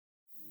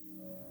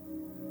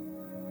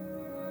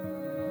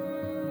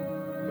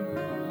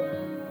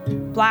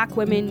Black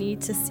women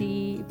need to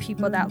see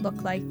people that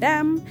look like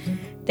them.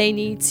 They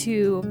need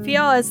to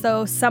feel as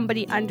though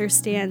somebody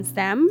understands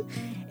them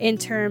in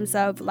terms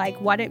of like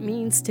what it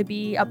means to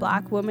be a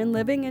Black woman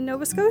living in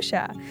Nova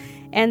Scotia.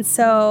 And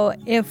so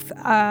if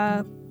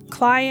a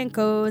client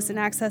goes and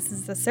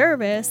accesses the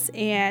service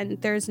and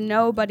there's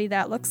nobody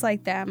that looks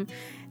like them,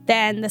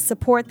 then the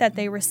support that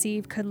they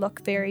receive could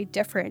look very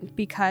different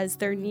because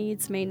their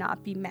needs may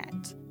not be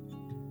met.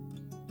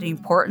 The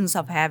importance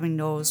of having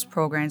those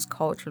programs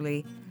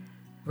culturally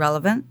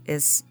relevant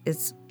is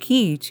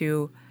key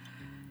to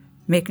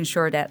making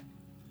sure that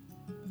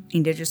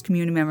Indigenous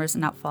community members are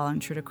not falling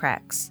through the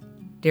cracks.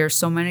 There are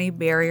so many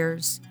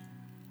barriers,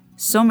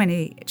 so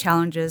many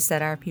challenges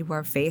that our people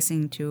are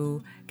facing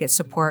to get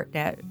support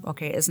that,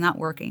 okay, it's not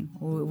working.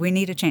 We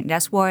need to change.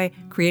 That's why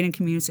creating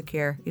communities of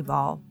care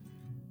evolved.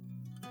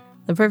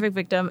 The perfect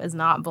victim is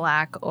not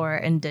Black or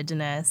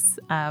Indigenous.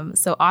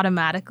 So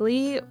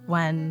automatically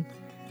when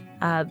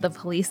the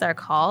police are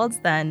called,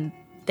 then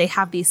they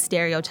have these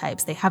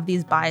stereotypes, they have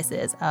these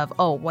biases of,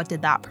 oh, what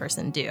did that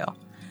person do?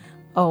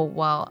 Oh,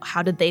 well,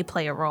 how did they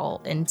play a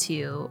role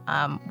into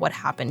what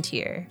happened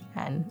here?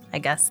 And I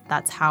guess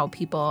that's how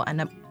people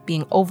end up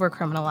being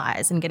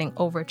over-criminalized and getting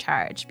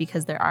overcharged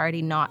because they're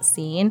already not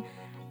seen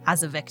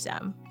as a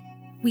victim.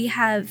 We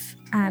have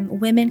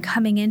women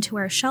coming into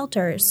our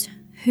shelters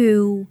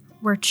who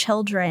were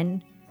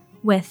children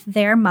with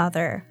their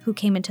mother who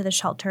came into the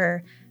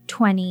shelter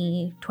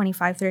 20,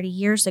 25, 30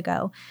 years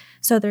ago.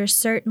 So there's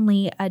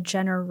certainly a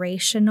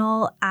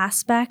generational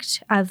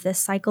aspect of this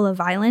cycle of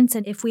violence.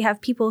 And if we have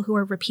people who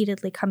are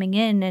repeatedly coming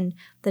in and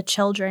the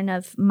children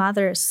of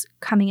mothers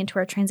coming into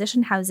our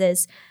transition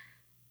houses,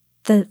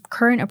 the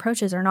current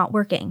approaches are not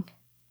working.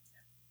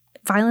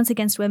 Violence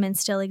against women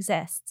still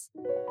exists.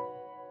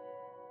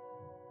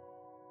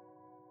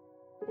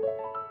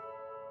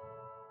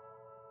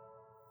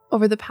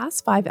 Over the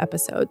past 5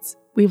 episodes,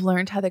 we've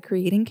learned how the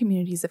Creating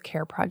Communities of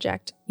Care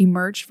project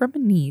emerged from a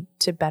need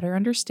to better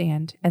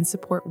understand and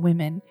support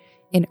women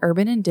in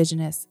urban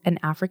Indigenous and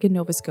African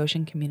Nova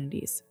Scotian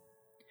communities.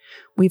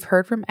 We've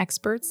heard from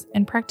experts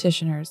and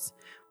practitioners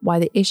why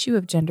the issue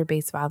of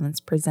gender-based violence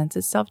presents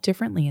itself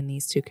differently in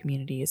these two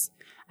communities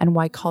and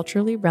why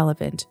culturally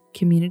relevant,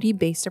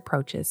 community-based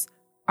approaches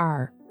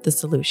are the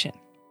solution.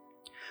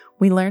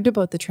 We learned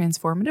about the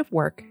transformative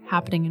work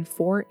happening in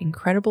 4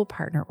 incredible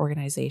partner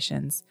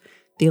organizations: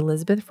 the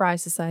Elizabeth Fry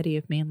Society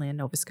of Mainland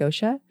Nova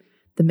Scotia,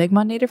 the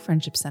Mi'kmaq Native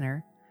Friendship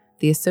Centre,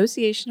 the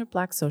Association of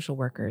Black Social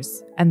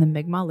Workers, and the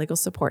Mi'kmaq Legal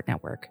Support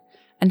Network,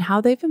 and how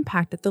they've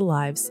impacted the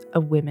lives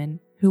of women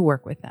who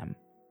work with them.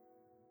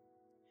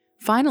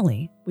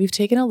 Finally, we've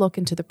taken a look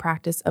into the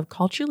practice of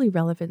culturally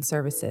relevant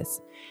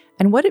services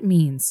and what it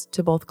means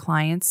to both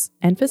clients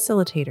and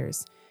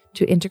facilitators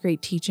to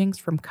integrate teachings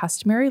from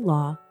customary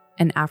law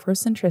and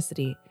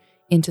Afrocentricity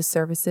into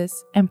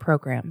services and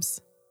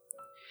programs.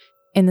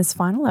 In this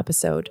final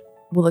episode,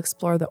 we'll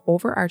explore the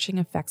overarching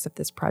effects of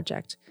this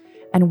project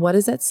and what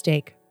is at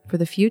stake for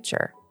the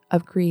future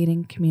of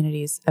creating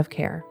communities of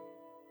care.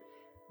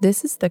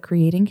 This is the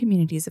Creating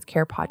Communities of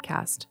Care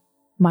podcast.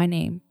 My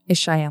name is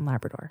Cheyenne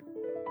Labrador.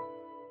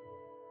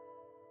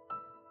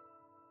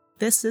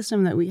 This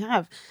system that we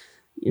have,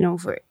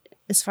 for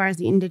as far as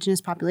the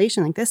Indigenous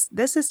population, like this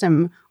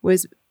system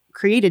was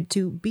created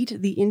to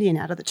beat the Indian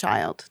out of the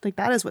child. Like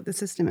that is what the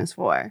system is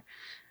for.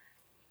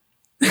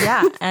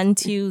 Yeah, and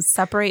to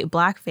separate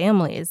Black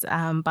families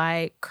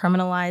by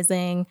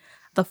criminalizing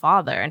the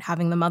father and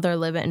having the mother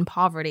live in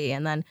poverty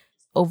and then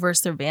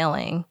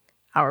over-surveilling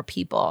our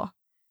people.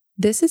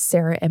 This is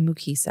Sarah and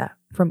Mukisa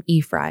from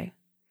eFry.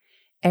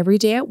 Every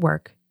day at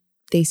work,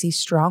 they see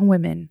strong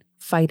women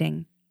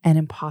fighting an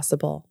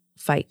impossible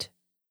fight.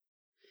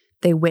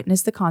 They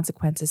witness the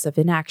consequences of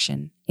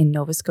inaction in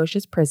Nova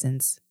Scotia's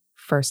prisons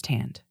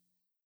firsthand.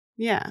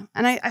 Yeah,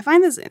 and I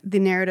find the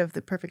narrative,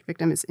 The Perfect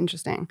Victim, is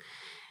interesting.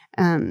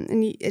 And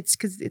it's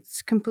because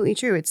it's completely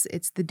true.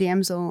 It's the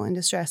damsel in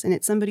distress, and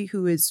it's somebody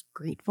who is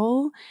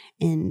grateful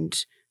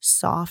and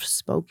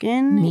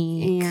soft-spoken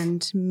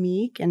and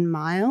meek and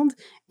mild,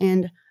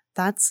 and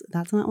that's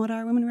not what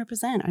our women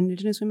represent. Our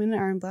Indigenous women,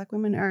 our Black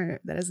women are.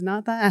 That is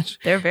not that.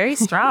 They're very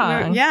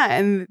strong. Yeah,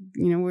 and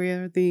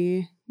we're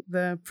the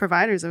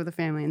providers of the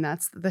family, and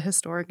that's the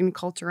historic and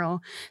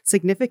cultural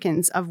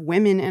significance of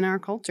women in our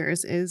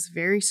cultures is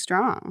very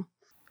strong.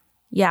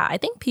 Yeah, I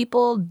think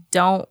people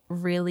don't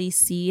really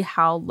see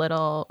how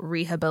little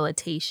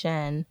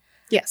rehabilitation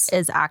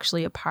is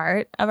actually a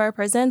part of our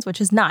prisons,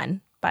 which is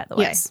none, by the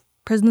way. Yes.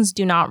 Prisons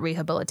do not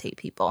rehabilitate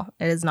people.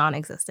 It is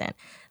non-existent.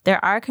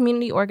 There are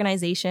community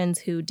organizations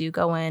who do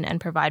go in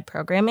and provide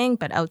programming,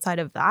 but outside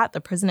of that,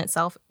 the prison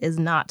itself is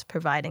not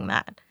providing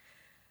that.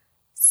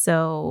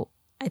 So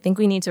I think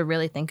we need to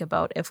really think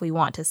about if we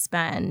want to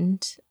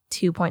spend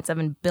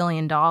 $2.7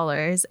 billion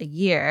a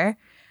year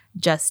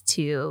just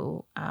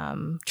to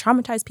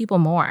traumatize people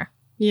more.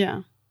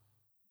 Yeah.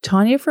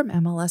 Tanya from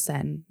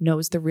MLSN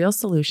knows the real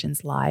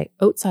solutions lie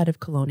outside of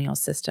colonial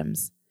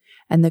systems,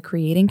 and the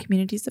Creating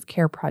Communities of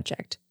Care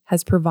project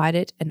has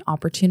provided an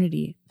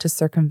opportunity to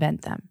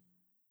circumvent them.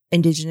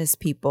 Indigenous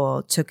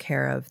people took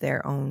care of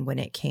their own when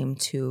it came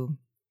to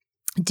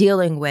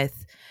dealing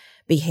with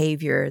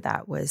behavior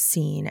that was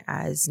seen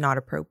as not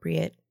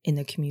appropriate in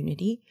the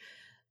community.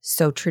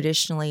 So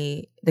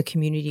traditionally, the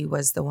community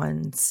was the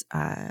ones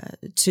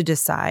to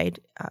decide,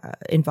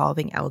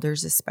 involving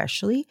elders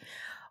especially,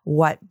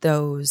 what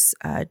those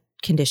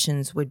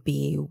conditions would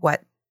be,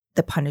 what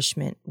the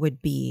punishment would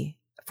be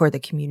for the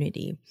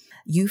community.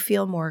 You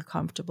feel more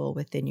comfortable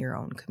within your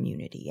own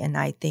community. And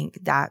I think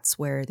that's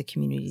where the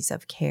communities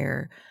of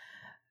care,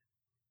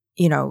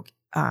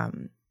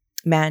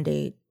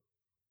 mandate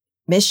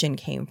mission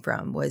came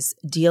from, was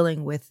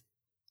dealing with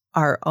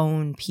our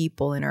own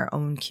people in our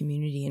own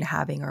community and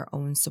having our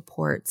own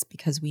supports,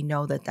 because we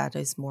know that that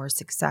is more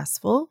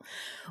successful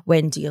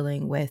when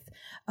dealing with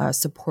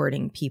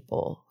supporting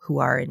people who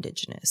are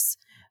Indigenous.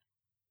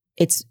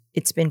 It's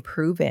been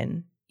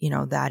proven,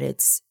 that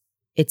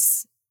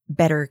it's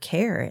better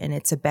care and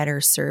it's a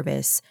better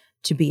service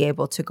to be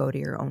able to go to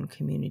your own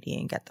community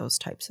and get those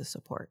types of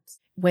supports.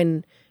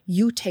 When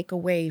you take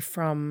away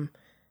from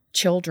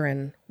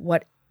children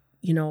what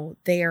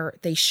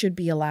they should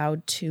be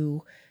allowed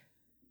to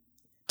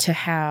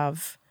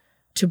have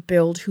to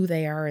build who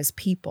they are as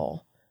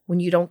people, when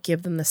you don't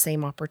give them the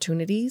same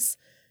opportunities,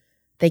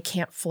 they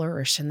can't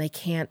flourish and they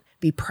can't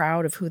be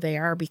proud of who they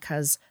are,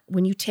 because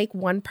when you take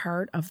one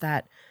part of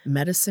that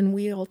medicine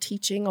wheel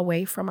teaching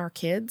away from our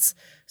kids,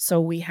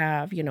 so we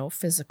have,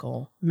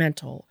 physical,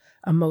 mental,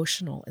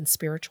 emotional, and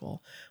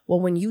spiritual. Well,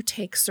 when you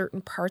take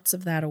certain parts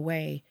of that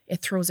away,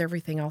 it throws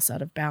everything else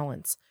out of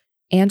balance.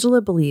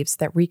 Angela believes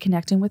that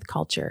reconnecting with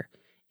culture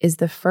is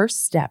the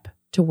first step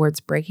towards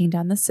breaking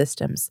down the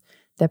systems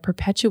that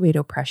perpetuate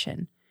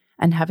oppression,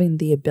 and having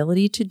the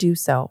ability to do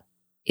so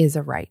is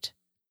a right.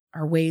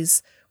 Our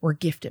ways were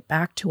gifted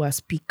back to us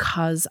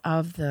because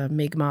of the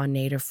Mi'kmaq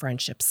Native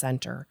Friendship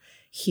Center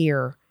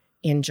here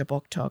in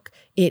Kjipuktuk.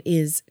 It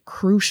is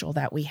crucial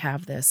that we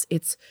have this.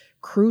 It's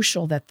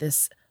crucial that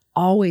this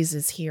always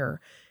is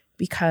here,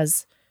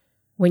 because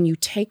when you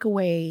take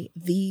away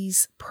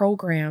these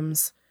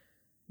programs,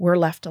 we're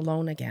left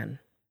alone again.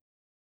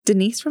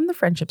 Denise from the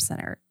Friendship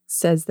Center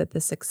says that the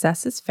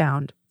success is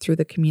found through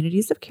the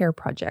Communities of Care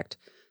project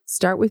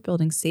start with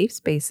building safe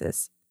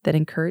spaces that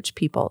encourage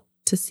people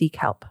to seek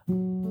help.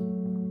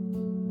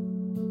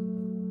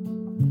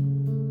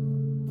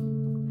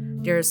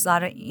 There's a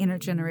lot of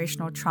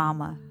intergenerational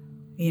trauma.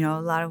 A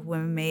lot of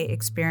women may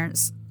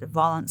experience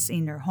violence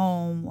in their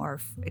home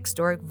or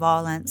historic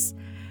violence.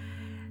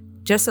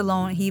 Just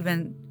alone,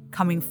 even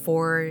coming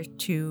forward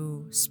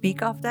to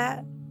speak of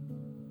that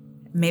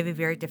may be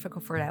very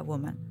difficult for that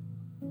woman.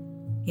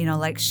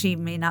 She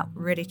may not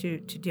ready to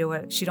deal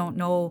with it. She don't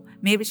know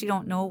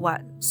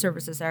what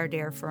services are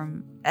there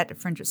at the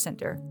Friendship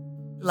Center.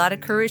 A lot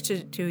of courage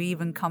to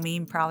even come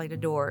in probably the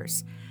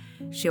doors.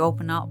 She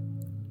opened up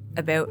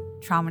about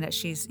trauma that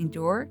she's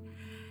endured.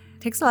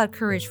 It takes a lot of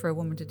courage for a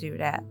woman to do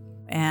that.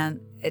 And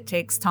it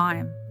takes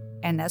time.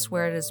 And that's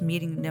where it is,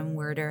 meeting them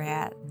where they're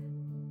at.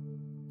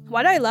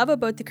 What I love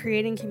about the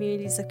Creating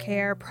Communities of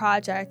Care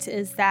project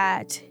is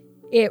that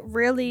it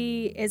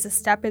really is a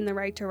step in the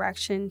right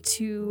direction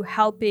to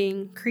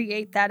helping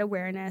create that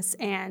awareness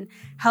and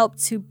help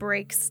to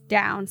break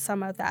down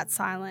some of that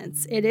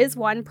silence. It is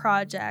one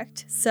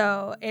project,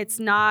 so it's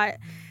not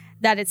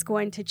that it's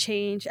going to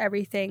change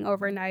everything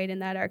overnight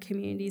and that our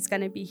community is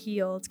going to be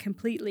healed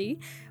completely.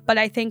 But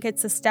I think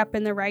it's a step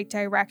in the right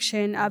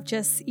direction of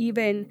just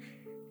even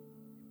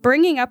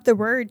bringing up the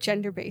word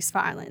gender-based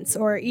violence,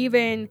 or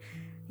even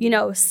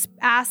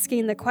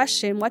asking the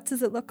question, what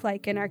does it look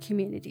like in our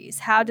communities?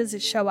 How does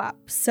it show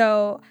up?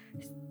 So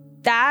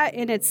that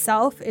in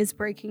itself is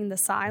breaking the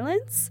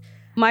silence.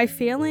 My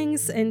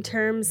feelings in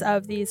terms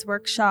of these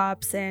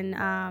workshops and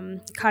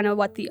kind of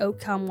what the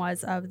outcome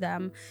was of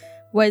them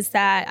was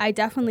that I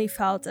definitely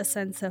felt a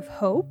sense of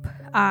hope.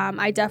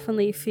 I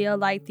definitely feel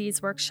like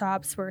these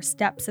workshops were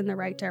steps in the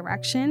right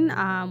direction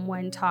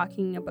when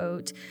talking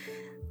about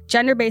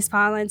gender-based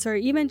violence, or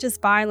even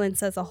just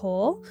violence as a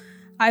whole.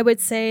 I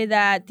would say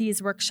that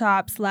these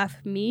workshops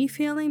left me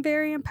feeling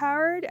very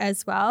empowered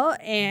as well,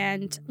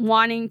 and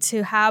wanting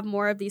to have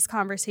more of these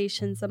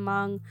conversations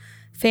among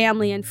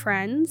family and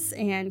friends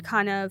and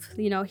kind of,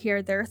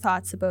 hear their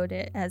thoughts about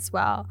it as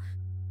well.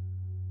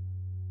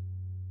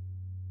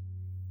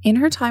 In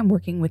her time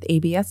working with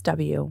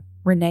ABSW,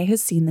 Renee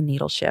has seen the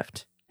needle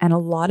shift, and a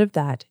lot of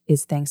that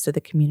is thanks to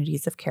the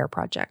Communities of Care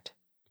project.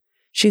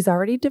 She's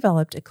already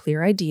developed a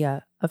clear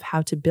idea of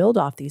how to build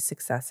off these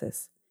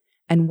successes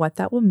and what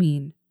that will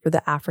mean for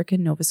the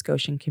African Nova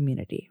Scotian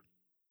community.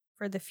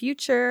 For the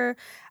future,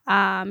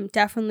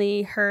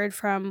 definitely heard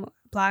from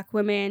Black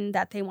women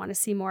that they want to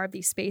see more of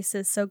these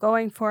spaces. So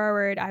going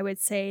forward, I would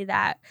say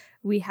that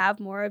we have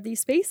more of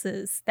these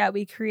spaces, that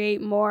we create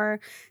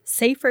more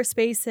safer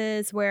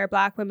spaces where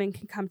Black women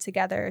can come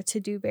together to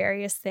do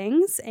various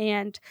things.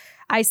 And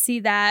I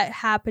see that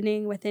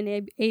happening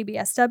within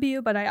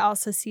ABSW, but I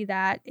also see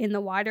that in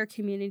the wider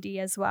community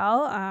as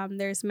well.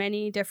 There's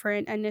many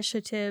different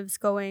initiatives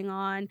going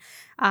on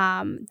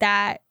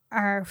that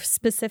are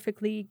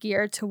specifically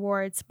geared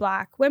towards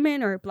Black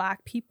women or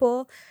Black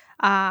people,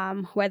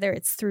 whether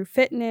it's through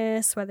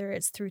fitness, whether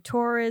it's through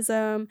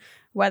tourism,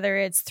 whether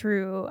it's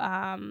through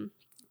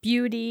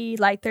beauty.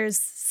 Like, there's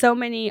so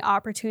many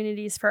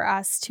opportunities for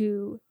us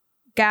to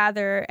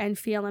gather and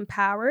feel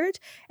empowered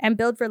and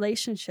build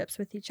relationships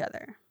with each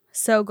other.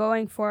 So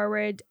going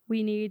forward,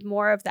 we need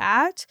more of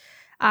that.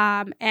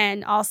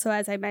 And also,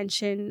 as I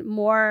mentioned,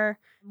 more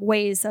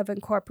ways of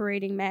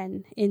incorporating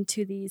men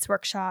into these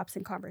workshops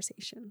and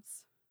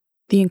conversations.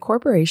 The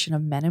incorporation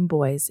of men and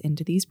boys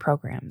into these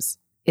programs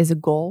is a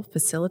goal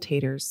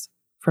facilitators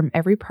from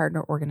every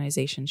partner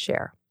organization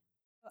share.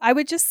 I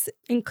would just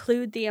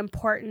include the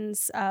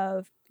importance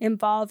of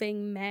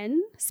involving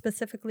men,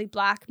 specifically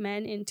Black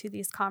men, into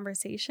these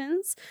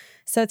conversations.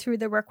 So through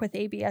the work with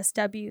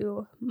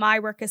ABSW, my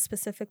work is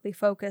specifically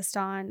focused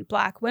on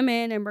Black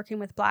women and working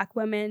with Black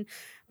women,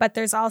 but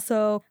there's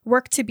also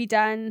work to be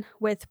done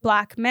with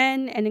Black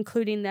men and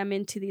including them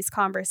into these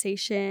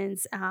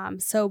conversations.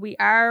 So we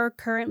are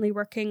currently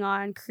working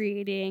on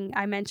creating,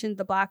 I mentioned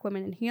the Black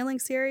Women in Healing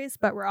series,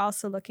 but we're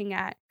also looking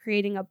at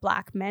creating a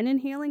Black Men in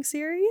Healing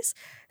series.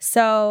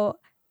 So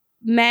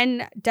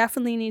men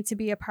definitely need to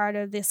be a part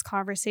of this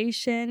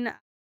conversation,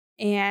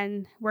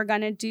 and we're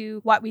going to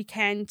do what we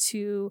can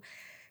to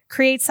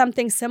create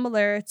something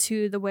similar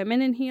to the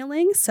Women in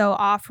Healing, so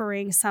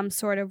offering some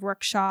sort of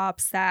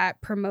workshops that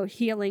promote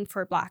healing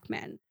for Black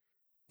men.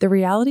 The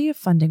reality of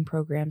funding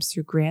programs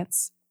through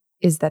grants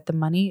is that the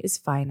money is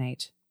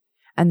finite,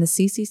 and the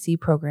CCC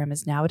program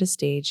is now at a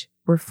stage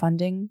where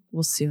funding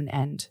will soon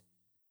end.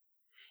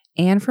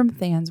 Anne from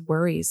Than's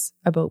worries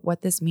about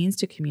what this means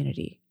to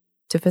community,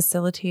 to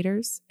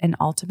facilitators, and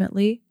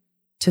ultimately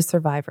to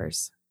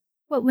survivors.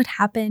 What would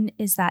happen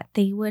is that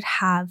they would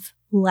have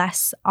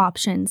less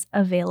options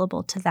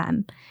available to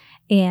them.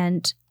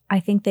 And I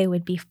think they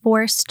would be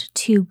forced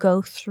to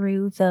go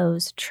through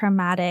those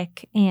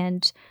traumatic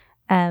and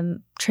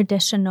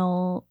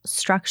traditional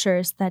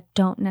structures that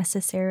don't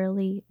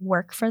necessarily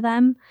work for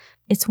them.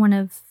 It's one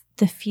of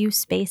the few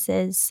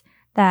spaces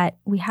that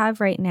we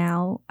have right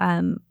now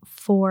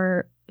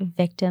for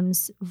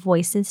victims'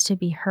 voices to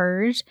be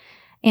heard.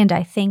 And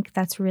I think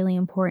that's really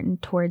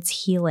important towards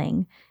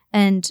healing.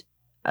 And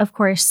of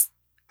course,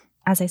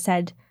 as I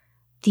said,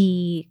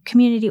 the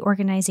community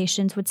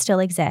organizations would still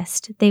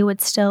exist. They would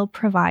still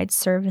provide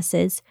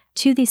services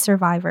to these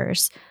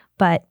survivors,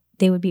 but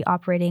they would be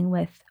operating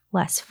with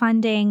less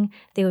funding.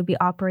 They would be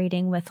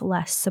operating with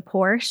less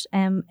support.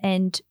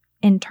 And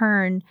in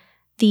turn,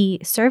 the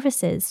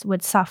services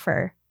would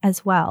suffer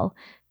as well.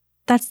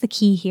 That's the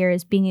key here,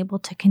 is being able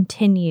to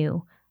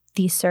continue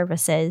these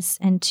services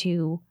and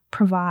to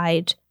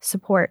provide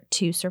support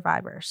to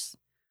survivors.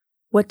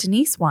 What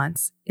Denise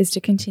wants is to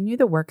continue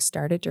the work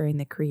started during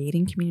the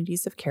Creating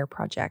Communities of Care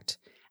project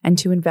and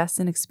to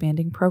invest in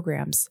expanding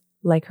programs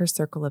like her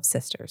Circle of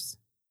Sisters.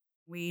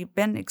 We've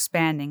been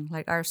expanding,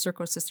 like our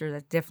Circle of Sisters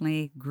that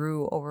definitely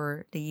grew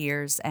over the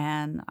years,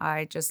 and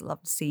I just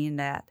love seeing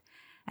that.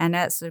 And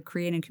that's the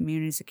Creating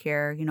Communities of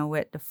Care,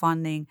 with the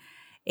funding,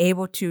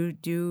 able to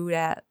do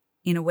that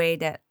in a way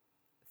that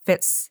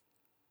fits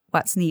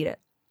what's needed.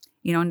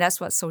 And that's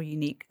what's so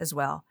unique as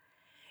well.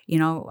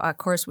 Of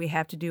course, we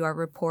have to do our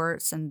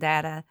reports and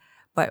data,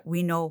 but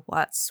we know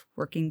what's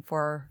working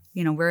for,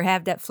 we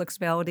have that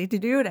flexibility to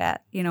do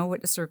that,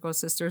 with the Circle of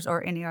Sisters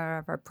or any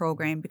of our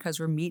program, because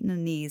we're meeting the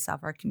needs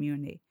of our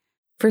community.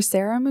 For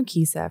Sarah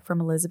Mukisa from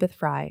Elizabeth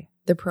Fry,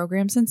 the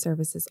programs and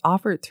services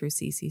offered through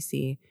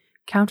CCC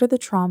counter the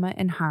trauma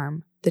and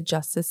harm the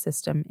justice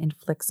system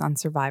inflicts on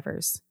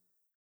survivors.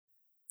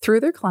 Through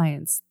their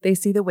clients, they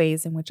see the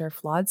ways in which our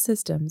flawed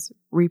systems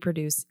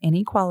reproduce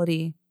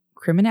inequality,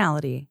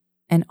 criminality,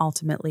 and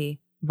ultimately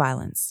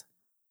violence.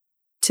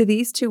 To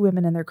these two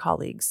women and their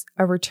colleagues,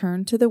 a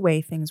return to the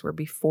way things were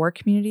before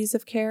communities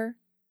of care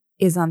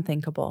is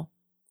unthinkable.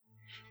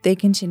 They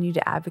continue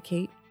to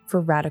advocate for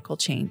radical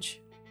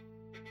change.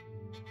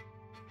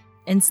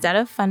 Instead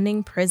of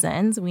funding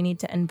prisons, we need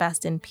to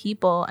invest in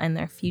people and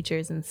their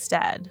futures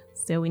instead.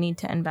 So we need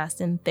to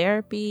invest in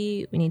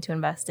therapy, we need to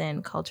invest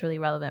in culturally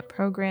relevant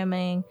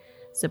programming,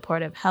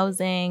 supportive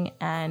housing,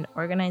 and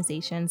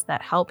organizations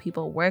that help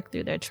people work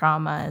through their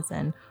traumas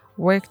and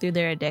work through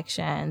their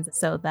addictions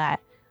so that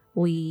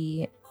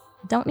we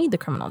don't need the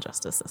criminal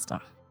justice system.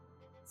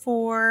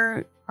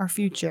 For our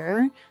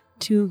future,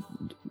 to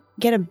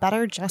get a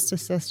better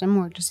justice system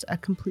or just a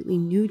completely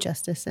new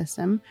justice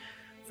system,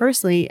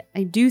 firstly,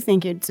 I do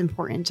think it's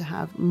important to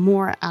have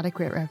more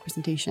adequate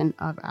representation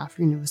of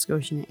African, Nova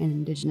Scotian, and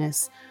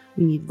Indigenous.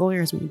 We need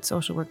lawyers, we need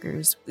social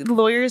workers.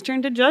 Lawyers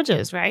turn to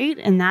judges, right?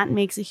 And that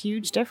makes a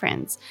huge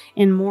difference.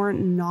 And more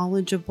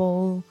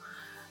knowledgeable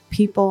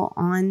people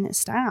on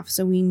staff.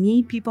 So we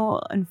need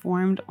people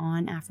informed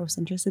on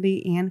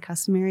Afrocentricity and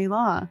customary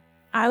law.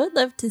 I would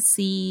love to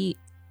see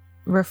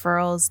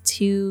referrals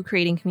to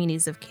Creating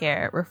Communities of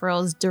Care,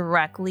 referrals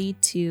directly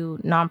to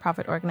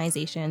nonprofit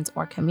organizations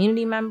or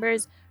community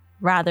members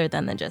rather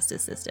than the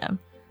justice system.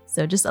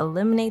 So just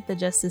eliminate the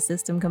justice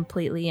system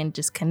completely and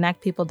just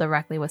connect people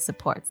directly with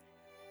supports.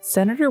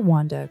 Senator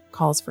Wanda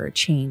calls for a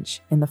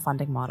change in the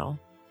funding model.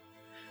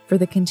 For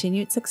the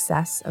continued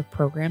success of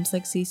programs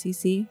like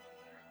CCC,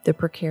 the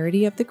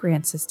precarity of the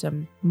grant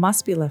system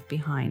must be left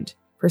behind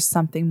for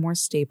something more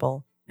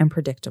stable and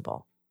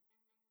predictable.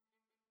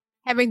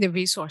 Having the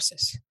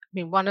resources. I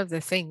mean, one of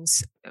the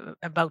things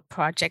about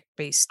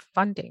project-based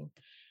funding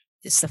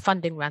is the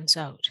funding runs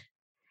out,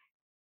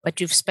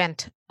 but you've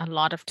spent a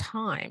lot of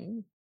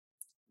time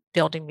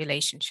building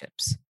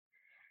relationships.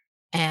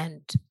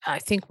 And I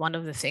think one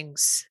of the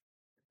things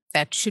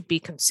that should be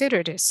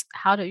considered is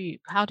how do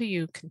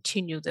you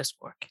continue this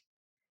work?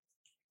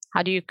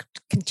 How do you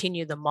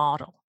continue the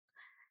model?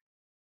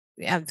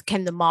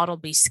 Can the model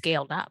be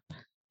scaled up?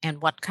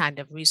 And what kind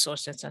of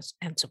resources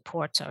and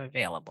supports are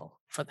available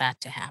for that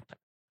to happen?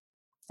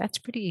 That's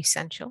pretty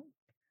essential.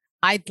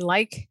 I'd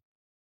like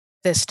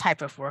this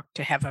type of work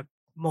to have a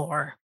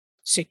more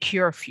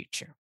secure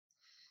future.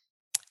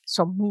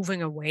 So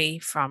moving away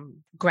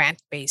from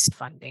grant-based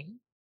funding,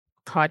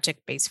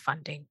 project-based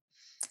funding,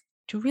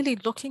 to really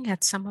looking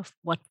at some of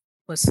what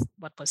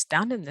was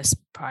done in this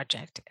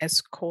project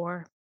as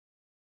core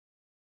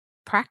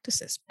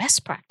practices,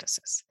 best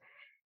practices.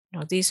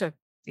 These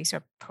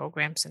are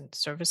programs and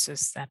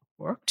services that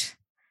worked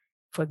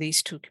for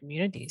these two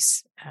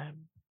communities.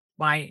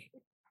 Why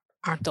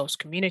aren't those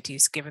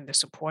communities given the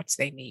supports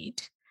they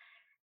need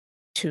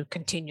to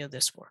continue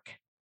this work?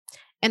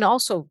 And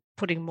also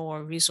putting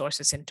more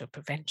resources into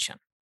prevention.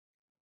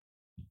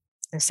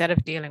 Instead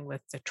of dealing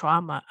with the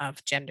trauma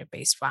of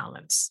gender-based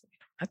violence,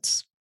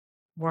 let's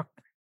work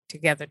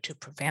together to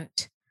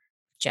prevent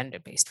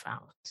gender-based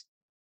violence.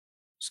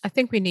 So I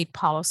think we need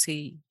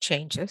policy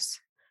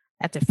changes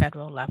at the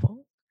federal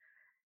level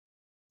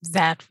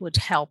that would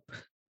help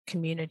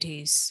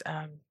communities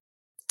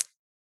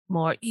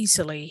more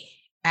easily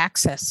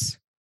access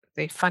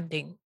the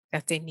funding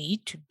that they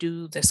need to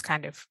do this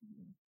kind of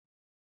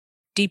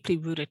deeply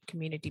rooted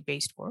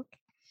community-based work.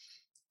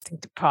 I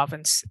think the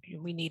province,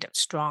 we need a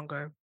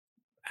stronger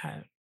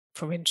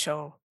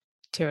provincial,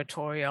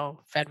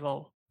 territorial,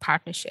 federal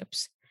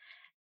partnerships.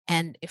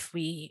 And if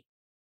we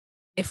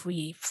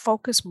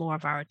focus more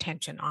of our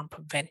attention on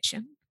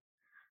prevention,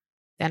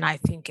 then I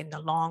think in the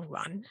long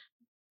run,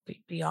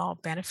 we all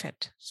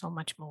benefit so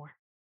much more.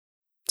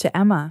 To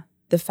Emma,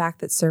 the fact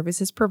that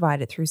services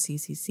provided through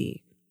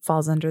CCC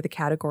falls under the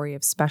category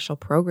of special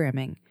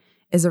programming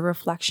is a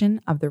reflection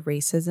of the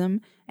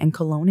racism and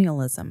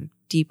colonialism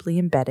deeply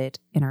embedded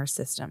in our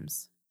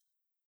systems.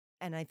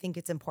 And I think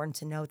it's important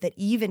to note that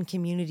even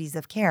communities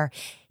of care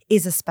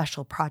is a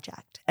special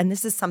project. And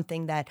this is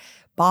something that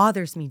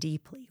bothers me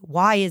deeply.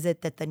 Why is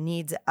it that the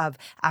needs of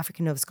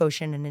African Nova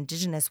Scotian and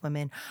Indigenous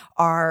women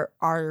are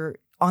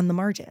on the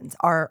margins,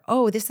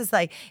 this is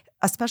like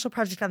a special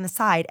project on the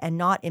side and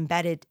not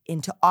embedded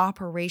into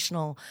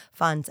operational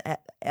funds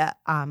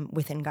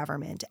within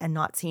government and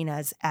not seen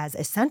as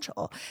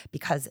essential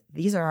because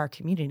these are our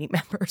community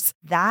members?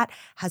 That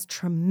has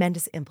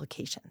tremendous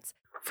implications.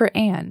 For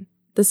Anne,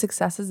 the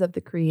successes of the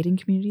Creating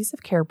Communities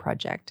of Care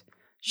project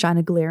shine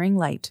a glaring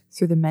light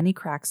through the many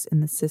cracks in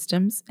the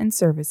systems and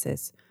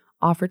services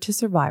offered to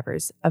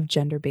survivors of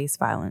gender-based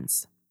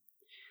violence.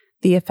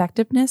 The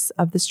effectiveness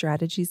of the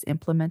strategies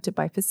implemented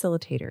by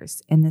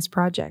facilitators in this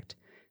project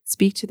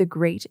speak to the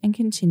great and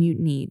continued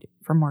need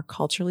for more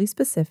culturally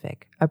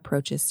specific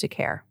approaches to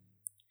care.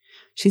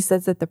 She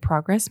says that the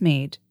progress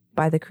made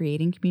by the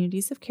Creating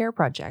Communities of Care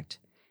project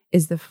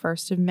is the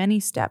first of many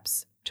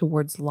steps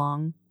towards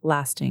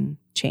long-lasting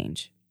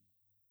change.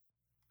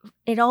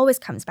 It always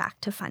comes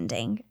back to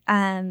funding.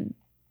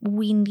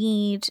 We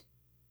need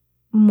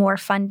more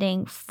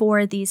funding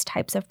for these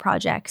types of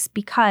projects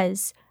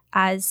because,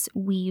 as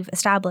we've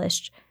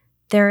established,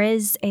 there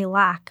is a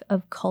lack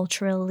of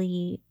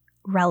culturally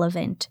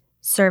relevant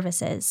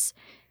services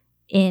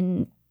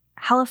in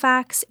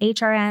Halifax,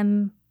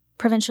 HRM,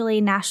 provincially,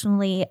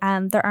 nationally.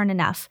 There aren't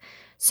enough.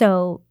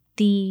 So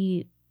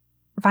the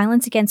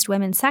violence against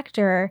women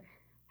sector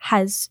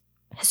has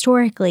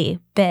historically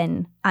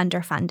been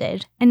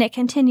underfunded, and it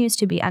continues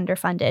to be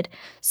underfunded.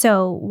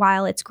 So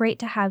while it's great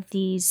to have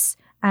these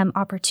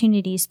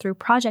opportunities through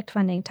project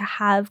funding to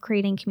have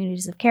Creating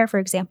Communities of Care, for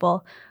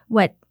example,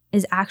 what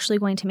is actually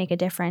going to make a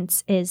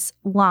difference is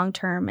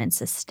long-term and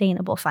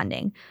sustainable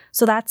funding.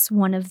 So that's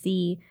one of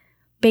the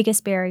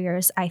biggest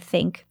barriers, I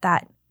think,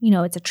 that,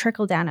 it's a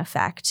trickle-down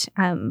effect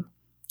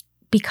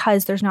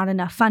because there's not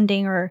enough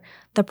funding or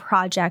the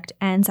project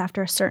ends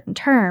after a certain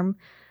term.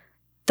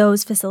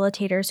 Those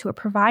facilitators who are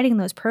providing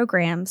those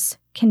programs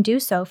can do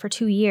so for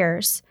 2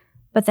 years.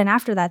 But then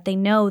after that, they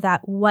know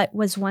that what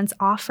was once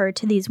offered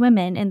to these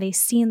women and they've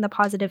seen the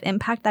positive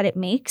impact that it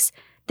makes,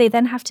 they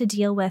then have to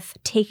deal with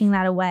taking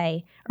that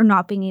away or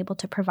not being able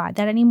to provide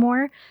that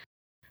anymore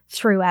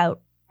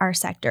throughout our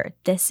sector.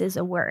 This is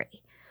a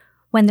worry.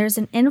 When there's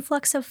an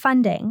influx of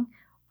funding,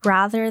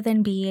 rather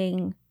than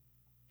being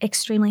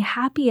extremely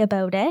happy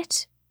about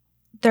it,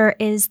 there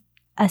is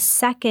a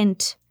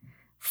second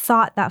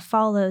thought that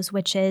follows,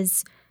 which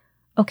is,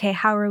 okay,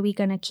 how are we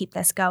going to keep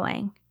this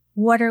going?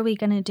 What are we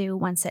going to do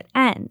once it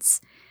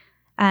ends?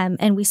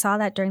 And we saw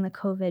that during the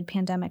COVID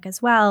pandemic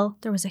as well.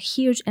 There was a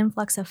huge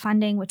influx of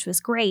funding, which was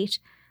great.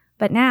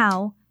 But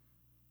now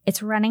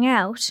it's running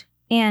out.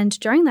 And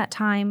during that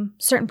time,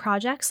 certain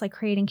projects like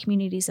creating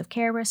communities of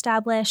care were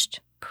established,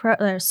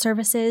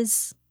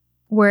 services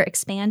were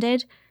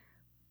expanded,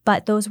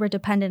 but those were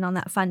dependent on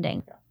that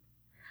funding.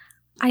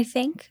 I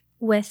think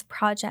with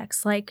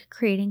projects like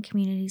creating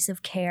communities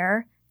of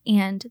care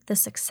and the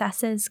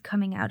successes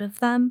coming out of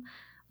them,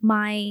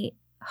 my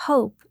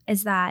hope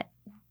is that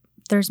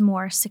there's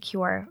more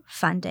secure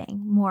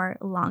funding, more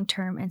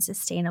long-term and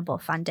sustainable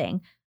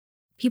funding.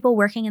 People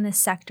working in this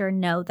sector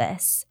know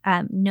this,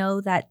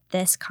 know that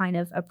this kind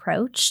of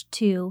approach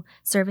to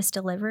service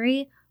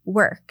delivery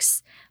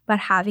works. But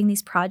having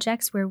these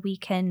projects where we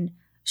can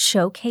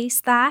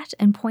showcase that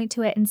and point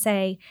to it and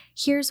say,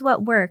 here's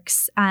what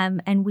works,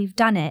 and we've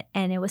done it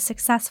and it was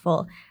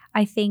successful,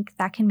 I think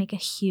that can make a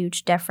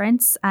huge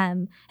difference.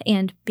 And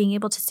being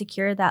able to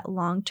secure that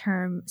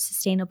long-term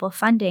sustainable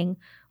funding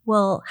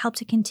will help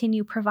to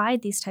continue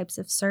provide these types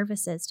of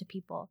services to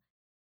people.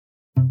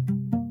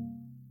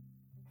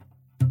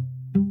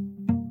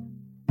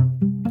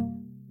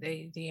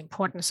 The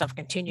importance of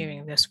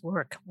continuing this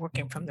work,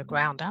 working from the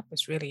ground up,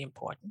 is really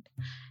important.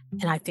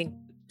 And I think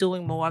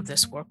doing more of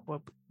this work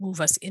will move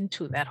us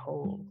into that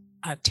whole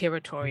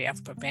territory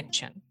of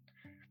prevention.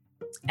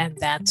 And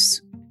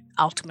that's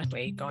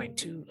ultimately going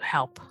to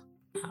help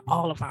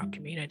all of our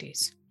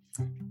communities.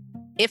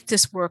 If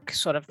this work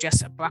sort of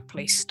just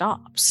abruptly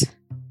stops,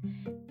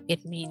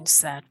 it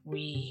means that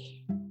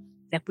we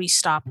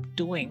stop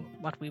doing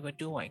what we were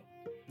doing.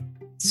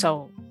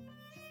 So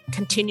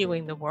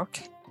continuing the work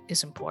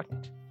is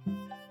important.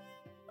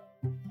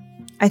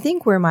 I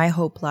think where my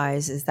hope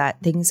lies is that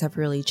things have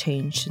really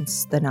changed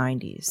since the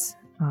 90s.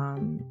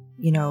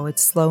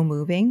 It's slow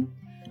moving,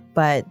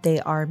 but they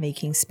are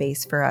making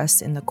space for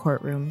us in the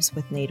courtrooms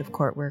with Native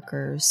court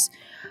workers,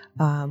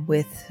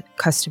 with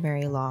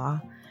customary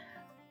law.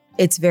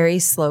 It's very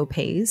slow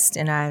paced,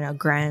 and on a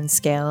grand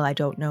scale, I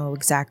don't know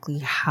exactly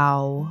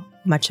how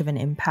much of an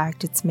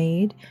impact it's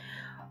made,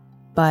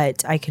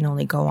 but I can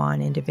only go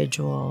on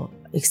individual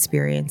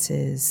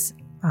experiences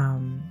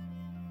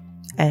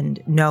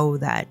and know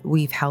that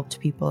we've helped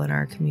people in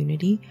our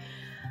community.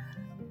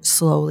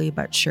 Slowly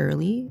but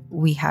surely,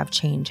 we have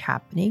change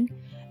happening.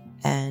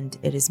 And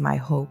it is my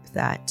hope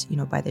that,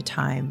 by the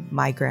time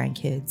my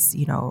grandkids,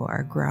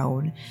 are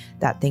grown,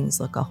 that things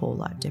look a whole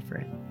lot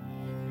different.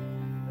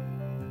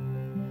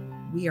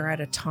 We are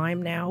at a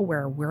time now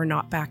where we're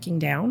not backing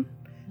down.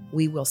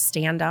 We will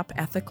stand up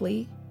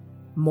ethically,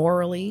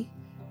 morally,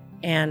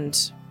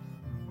 and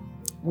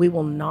we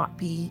will not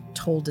be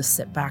told to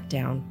sit back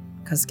down,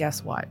 because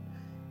guess what?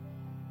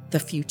 The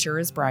future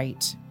is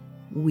bright.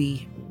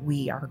 We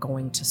are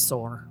going to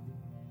soar.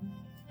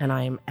 And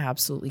I am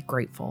absolutely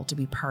grateful to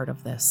be part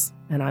of this.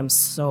 And I'm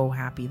so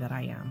happy that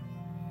I am.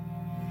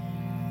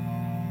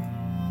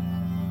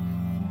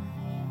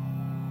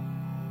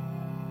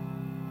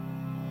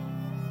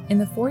 In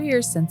the 4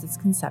 years since its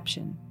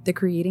conception, the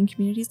Creating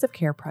Communities of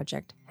Care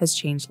project has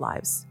changed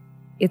lives.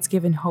 It's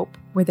given hope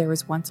where there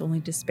was once only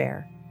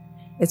despair.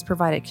 It's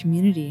provided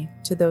community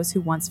to those who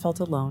once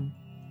felt alone.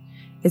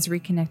 It's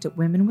reconnected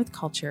women with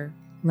culture,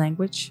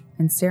 language,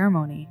 and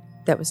ceremony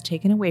that was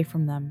taken away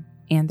from them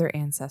and their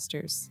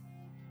ancestors.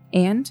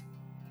 And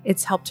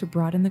it's helped to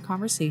broaden the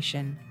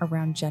conversation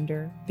around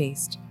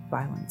gender-based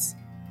violence.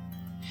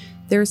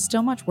 There is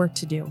still much work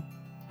to do,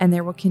 and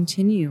there will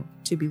continue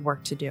to be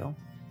work to do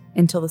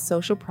until the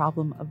social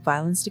problem of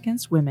violence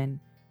against women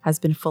has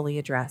been fully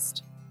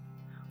addressed.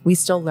 We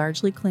still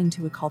largely cling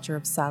to a culture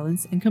of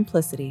silence and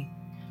complicity,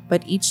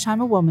 but each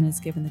time a woman is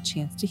given the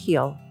chance to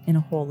heal in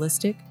a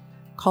holistic,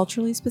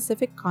 culturally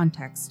specific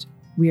context,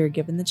 we are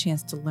given the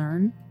chance to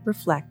learn,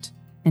 reflect,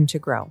 and to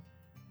grow.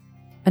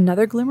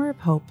 Another glimmer of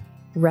hope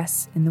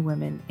rests in the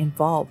women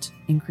involved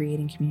in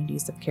creating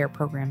communities of care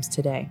programs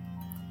today.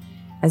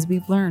 As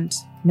we've learned,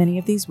 many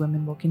of these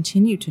women will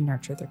continue to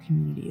nurture their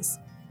communities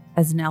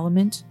as an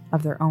element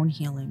of their own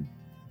healing.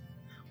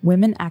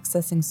 Women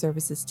accessing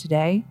services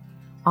today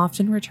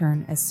often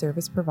return as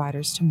service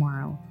providers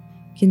tomorrow,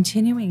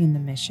 continuing in the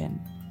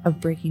mission of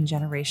breaking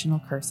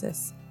generational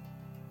curses.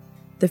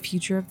 The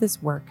future of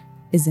this work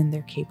is in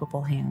their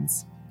capable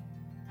hands.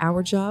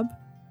 Our job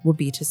will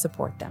be to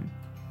support them.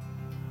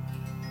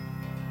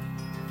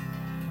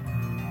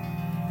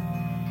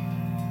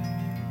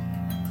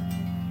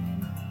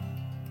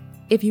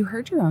 If you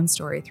heard your own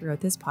story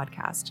throughout this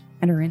podcast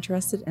and are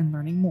interested in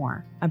learning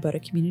more about a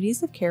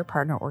Communities of Care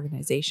partner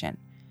organization,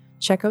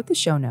 check out the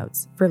show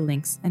notes for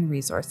links and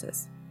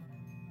resources.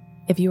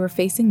 If you are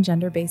facing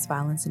gender-based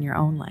violence in your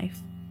own life,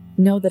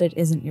 know that it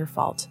isn't your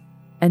fault,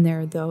 and there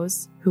are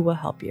those who will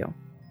help you.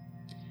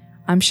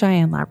 I'm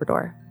Cheyenne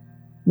Labrador.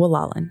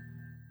 Walalan.